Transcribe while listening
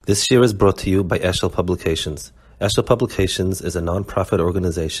This year is brought to you by Eshel Publications. Eshel Publications is a non-profit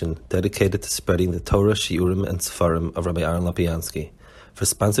organization dedicated to spreading the Torah, Shiurim, and Sefarim of Rabbi Aaron Lapiansky. For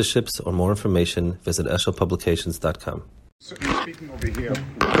sponsorships or more information, visit eshelpublications.com. So speaking over here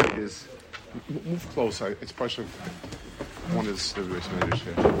is move closer. It's partial. One is the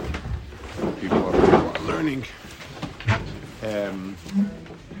people are learning.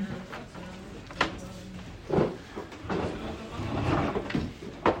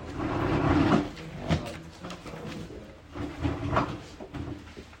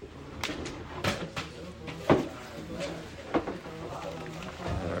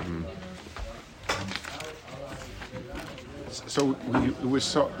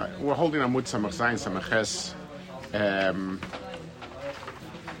 So we're holding Amud Samach Zayin Samaches.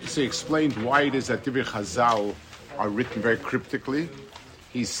 So he explained why it is that Divrei Chazal are written very cryptically.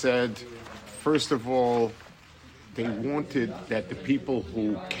 He said, first of all, they wanted that the people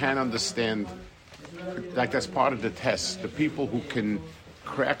who can understand, like that's part of the test, the people who can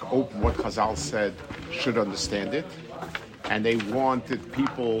crack open what Chazal said should understand it, and they wanted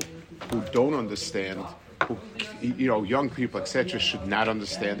people who don't understand, who, young people, etc., should not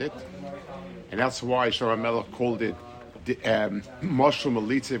understand it, and that's why Shlomo Melech called it Moshul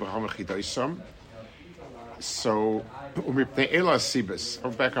Malitze V'Chama Chidaisam. So,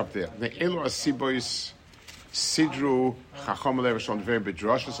 I'll back up there. The Elo Asibos Sidru Chacham Levashon Ver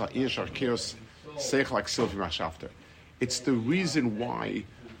Bedrashas Al Ish Arkeos Sech like Silvi Mashafter. It's the reason why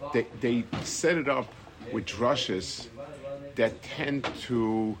they set it up with drushes that tend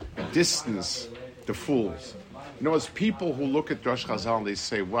to distance the fools. As people who look at Drush Chazal, they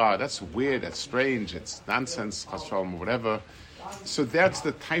say, wow, that's weird, that's strange, it's nonsense, Chazal, whatever. So that's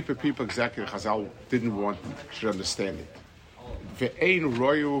the type of people exactly Chazal didn't want, should understand it. Ve'ein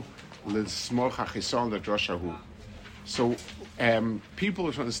royu l'smor ha'chison l'droshahu. So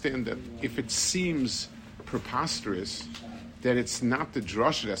people should understand that if it seems preposterous, then it's not the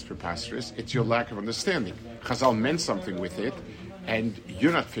drosha that's preposterous, it's your lack of understanding. Chazal meant something with it, and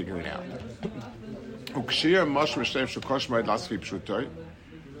you're not figuring it out. Ukshir mash mishtem shukosh ma'id lasvi pshutoy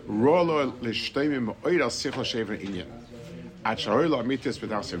rolo l'shteimim oid al sichol shever inyan at sharoilo amitis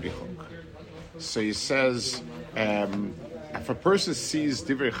b'das yerichok. So he says, if a person sees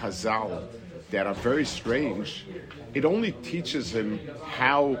divrei Chazal that are very strange, it only teaches him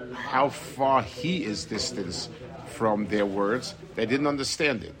how far he is distant from their words. They didn't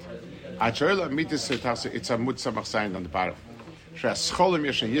understand it. At sharoilo amitis it's a Amud Samach Zayin on the bottom. Different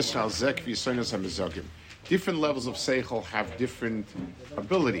levels of seichel have different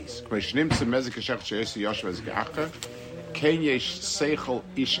abilities.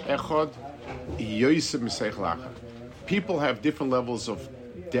 People have different levels of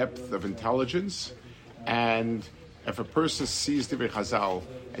depth of intelligence, and if a person sees Divrei Chazal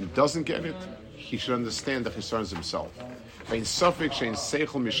and doesn't get it, he should understand the concerns himself.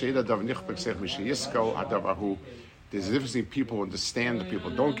 There's a difference between people who understand and people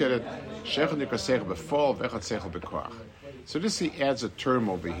who don't get it. So this he adds a term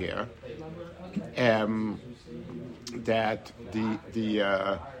over here that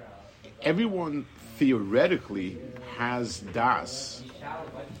the everyone theoretically has das,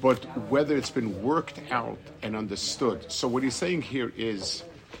 but whether it's been worked out and understood. So what he's saying here is,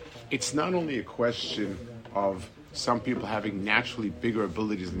 it's not only a question of some people having naturally bigger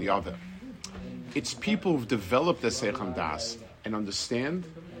abilities than the other. It's people who've developed the Seicham Das and understand,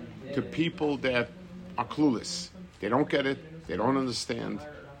 to people that are clueless. They don't get it, they don't understand,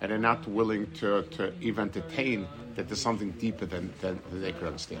 and they're not willing to even entertain that there's something deeper than they could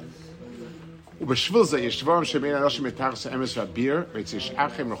understand. And that's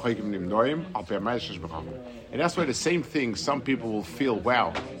why the same thing, some people will feel,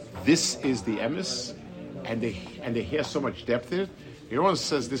 wow, this is the emes, and they hear so much depth in it. One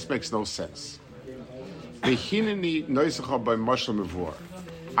says this makes no sense. I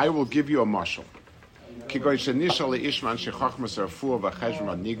will give you a mashal.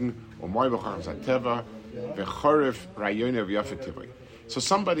 So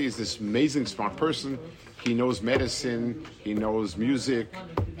somebody is this amazing smart person. He knows medicine, he knows music,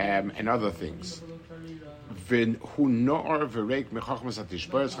 and other things. But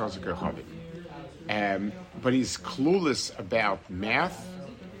he's clueless about math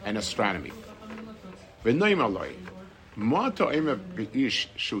and astronomy. What אימה באיש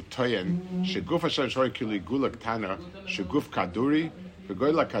שהוא טוען שגוף השם שוי כאילו עיגול הקטנה שגוף כדורי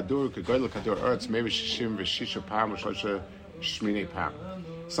וגודל הכדור כגודל כדור ארץ 166 פעם ושלושה שמיני פעם.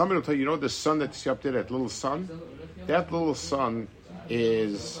 Somebody will tell you, the sun that's up there, that little sun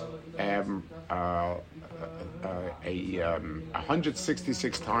is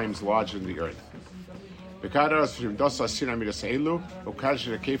 166 times larger than the earth.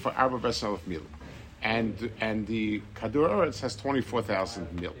 And the Kadur Eretz has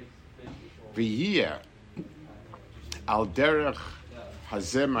 24,000 mil. V'yeh al derech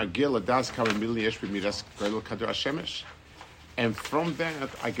hazeh magil adas kama mil yesh b'midas g'dol Kadur HaShemesh. And from that,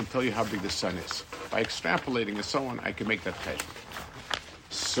 I can tell you how big the sun is. By extrapolating and so on, I can make that cheshbon.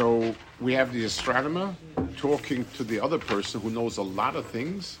 So we have the astronomer talking to the other person who knows a lot of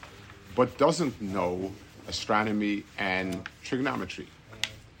things, but doesn't know astronomy and trigonometry.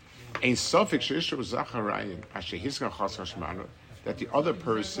 Ein sofik sheishu zacharayim asher hiskan chas hashmanu, that the other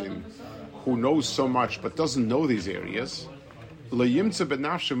person who knows so much but doesn't know these areas, lo yimtze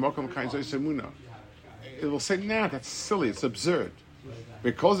benafshe mokom kain zois emuna. It will say, nah, that's silly, it's absurd.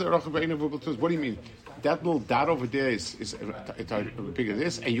 Because what do you mean? That little dot over there is how big it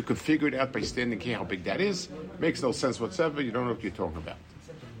is, and you can figure it out by standing here how big that is. Makes no sense whatsoever. You don't know what you're talking about.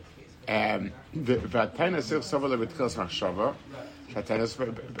 And they'll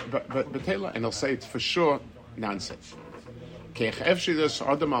say it's for sure nonsense. How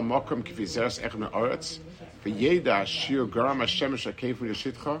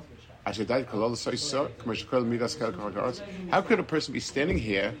could a person be standing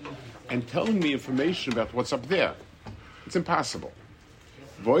here and telling me information about what's up there? It's impossible.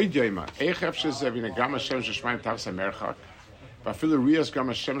 And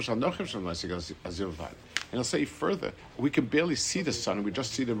I'll say further, we can barely see the sun, we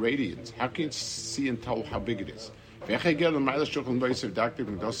just see the radiance. How can you see and tell how big it is? It's a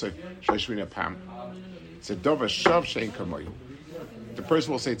dova shav shein kamoyu. The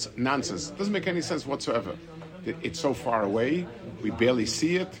person will say it's nonsense. It doesn't make any sense whatsoever. It's so far away, we barely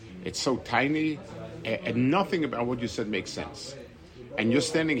see it, it's so tiny, and nothing about what you said makes sense. And you're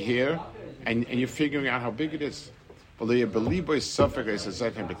standing here, and you're figuring out how big it is. When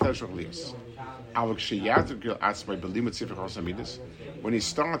he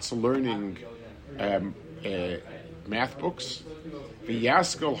starts learning math books, and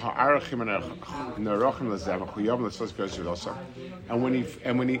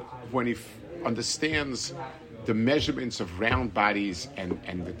when he understands the measurements of round bodies and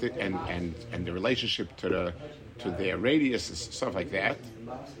the relationship to their radius and stuff like that,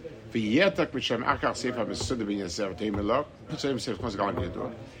 and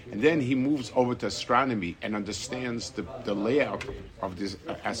then he moves over to astronomy and understands the layout of these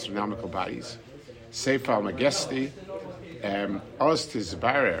astronomical bodies. Sefer Magesti, Ostis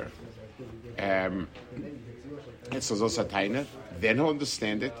Barer, it's also tiny. Then he'll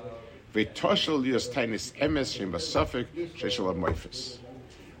understand it. V'toshel lios tainis emes shem basafik sheshel amoifis.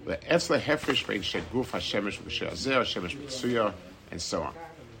 Ve'etzle hefresh bein sheguf hashemesh v'sheazer hashemesh mitzuya, and so on.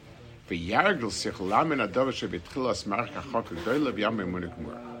 V'yargel sich lamen adover shebitchilas march achok g'doyle v'yam emunik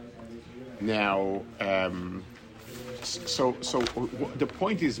mur. Now, so the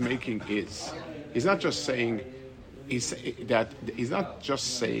point he's making is, he's not just saying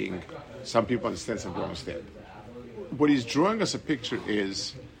some people understand, some people understand. What he's drawing us a picture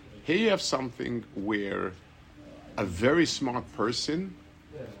is, here you have something where a very smart person,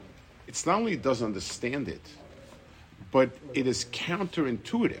 it's not only doesn't understand it, but it is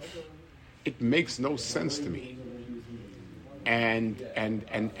counterintuitive. It makes no sense to me. And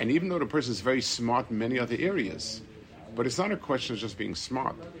even though the person is very smart in many other areas, but it's not a question of just being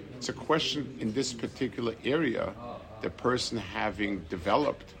smart. It's a question in this particular area, the person having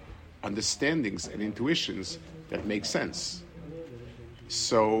developed understandings and intuitions that make sense.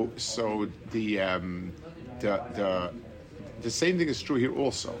 So the same thing is true here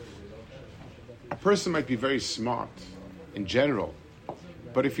also. A person might be very smart in general,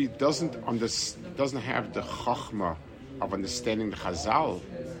 but if he doesn't have the chachma of understanding the Chazal,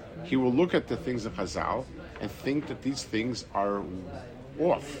 he will look at the things of Chazal and think that these things are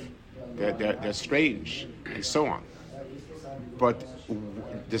off, they're strange, and so on. But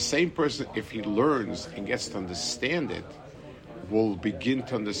the same person, if he learns and gets to understand it, will begin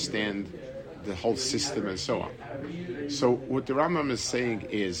to understand the whole system and so on. So what the Rambam is saying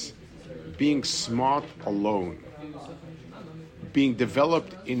is, being smart alone, being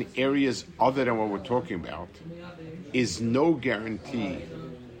developed in areas other than what we're talking about, is no guarantee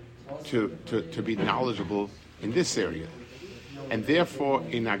to be knowledgeable in this area. And therefore,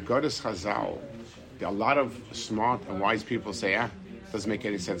 in Agadas Chazal, a lot of smart and wise people say, doesn't make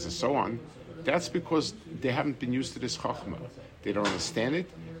any sense and so on. That's because they haven't been used to this chachma. They don't understand it,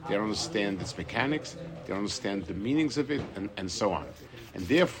 they don't understand its mechanics, they don't understand the meanings of it, and so on. And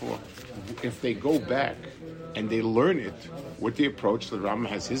therefore, if they go back and they learn it with the approach, the Rambam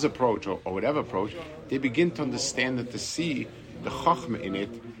has his approach, or whatever approach, they begin to understand it, to see the chachma in it,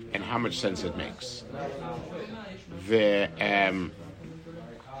 and how much sense it makes.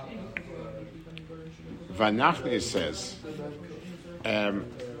 Vanachni says,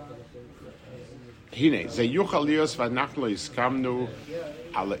 Hine, ze yuchal lios vanachlo iskamnu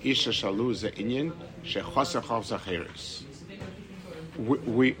ala isha shalu ze inyan shechosach of zacheres.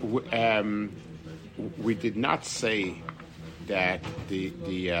 We did not say that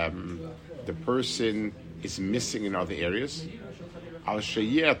the person is missing in other areas. Al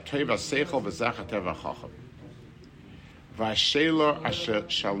sheyeh teva seichel v'zacha teva chacham. V'ashelo asher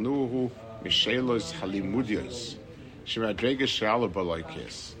shalnuhu mishelos halimudios shemadrega she'ala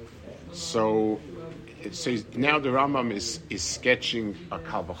b'loikis. So it says now the Rambam is sketching a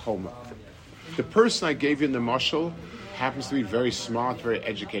kal v'chomer. The person I gave you in the mashal happens to be very smart, very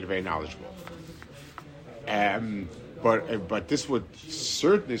educated, very knowledgeable. But this would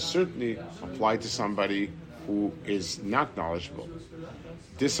certainly apply to somebody who is not knowledgeable.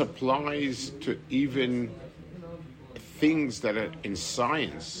 This applies to even things that are in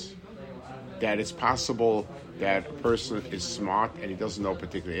science, that it's possible that a person is smart and he doesn't know a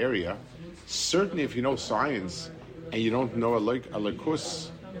particular area. Certainly if you know science and you don't know a likus,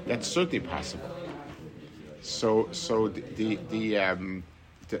 that's certainly possible. So the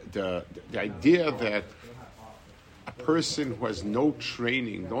idea that a person who has no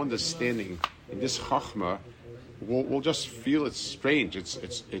training, no understanding in this chachma will just feel it's strange.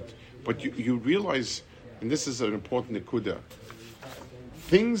 But you realize, and this is an important nekuda,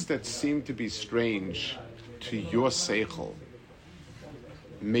 things that seem to be strange to your seichel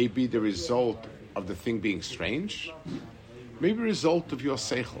may be the result of the thing being strange, maybe a result of your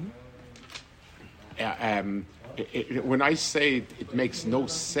seichel. When I say it makes no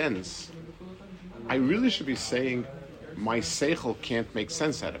sense, I really should be saying my seichel can't make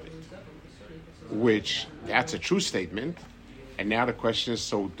sense out of it, which that's a true statement. And now the question is,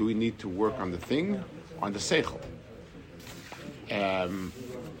 so do we need to work on the thing, on the seichel?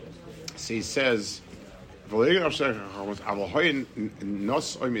 So he says, so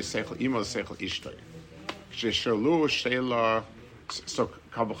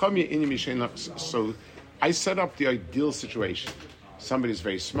I set up the ideal situation. Somebody's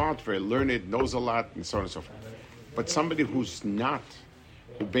very smart, very learned, knows a lot, and so on and so forth. But somebody who's not,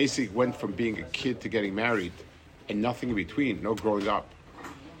 who basically went from being a kid to getting married, and nothing in between, no growing up.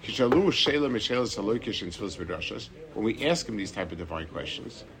 When we ask him these type of divine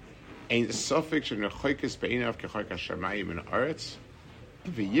questions, he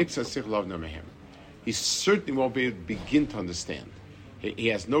certainly won't be able to begin to understand. He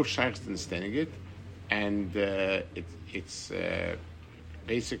has no chance to understanding it, and it's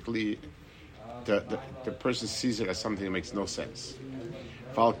basically the person sees it as something that makes no sense.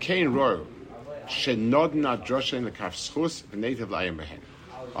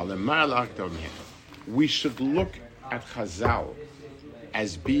 We should look at Chazal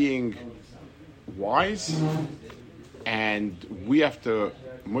as being wise, and we have to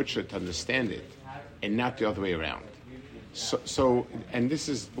much to understand it, and not the other way around. So, and this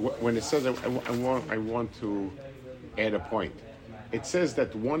is when it says I want to add a point. It says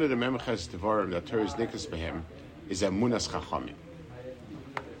that one of the memchas devarim that Torah is nikas behem is emunas chachamim.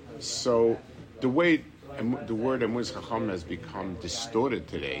 So the way the word emunas chachamim has become distorted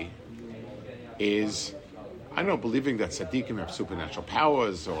today is, I don't know, believing that tzaddikim have supernatural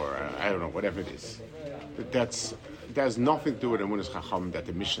powers, or I don't know, whatever it is. That has nothing to do with emunas chachamim that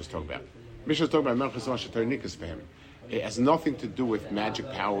the Mishna is talking about. Mishna is talking about memchas Torah nikas behem. It has nothing to do with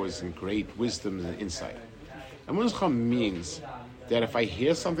magic powers and great wisdom and insight. Emunas chachamim means that if I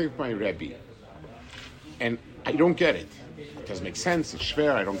hear something from my Rebbe and I don't get it, it doesn't make sense, it's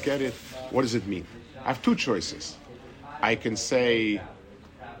schwer, I don't get it, what does it mean? I have two choices. I can say,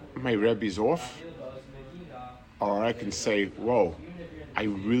 my Rebbe's off, or I can say, whoa, I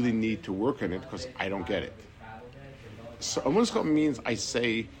really need to work on it because I don't get it. So Emunas chachamim means I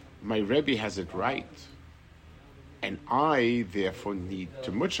say, my Rebbe has it right, and I therefore need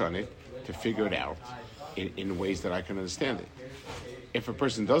to much on it to figure it out in ways that I can understand it. If a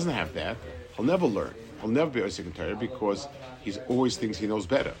person doesn't have that, he'll never learn. He'll never be Osik in Torah because he always thinks he knows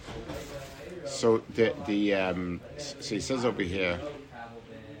better. So so he says over here,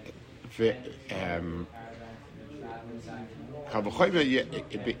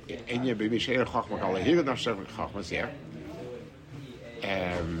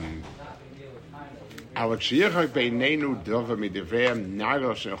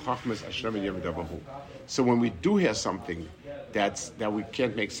 so when we do hear something that we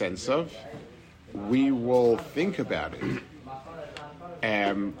can't make sense of, we will think about it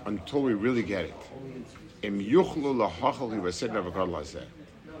until we really get it.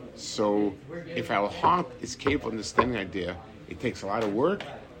 So if our heart is capable of understanding an idea, it takes a lot of work,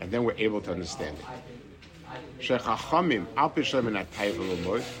 and then we're able to understand it. He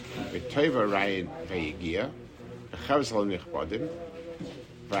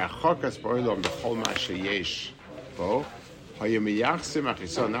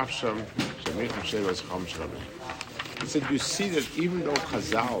said, you see that even though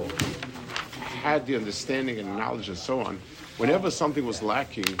Chazal had the understanding and knowledge and so on, whenever something was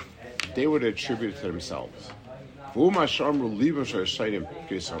lacking, they would attribute it to themselves. I want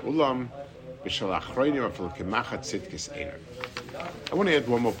to add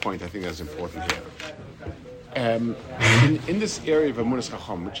one more point I think that's important here. In this area of Amunas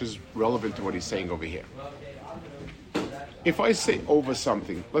Chacham, which is relevant to what he's saying over here. If I say over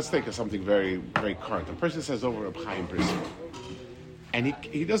something, let's think of something very, very current. A person says over a Chaim principle, and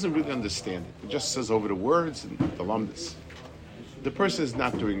he doesn't really understand it. He just says over the words and the lumdis. The person is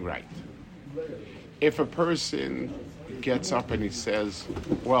not doing right. If a person gets up and he says,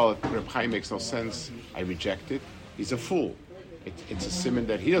 well, Reb Chaim makes no sense, I reject it, he's a fool. It's a siman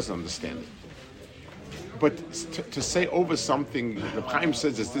that he doesn't understand it. But to say over something, Reb Chaim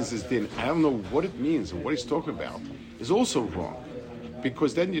says this is din, I don't know what it means or what he's talking about, is also wrong.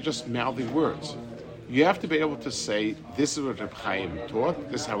 Because then you're just mouthing words. You have to be able to say, this is what Reb Chaim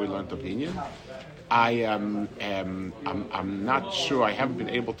taught, this is how we learned opinion. I'm not sure, I haven't been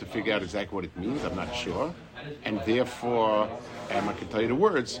able to figure out exactly what it means, I'm not sure. And therefore, I can tell you the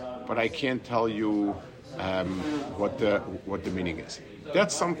words, but I can't tell you what the meaning is.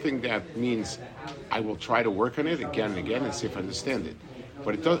 That's something that means I will try to work on it again and again and see if I understand it.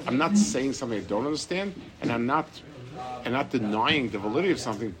 But I'm not saying something I don't understand, and I'm not denying the validity of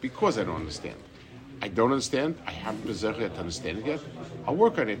something because I don't understand. I don't understand. I haven't been to understand it yet. I'll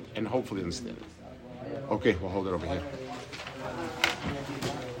work on it and hopefully understand it. Okay, we'll hold it over here.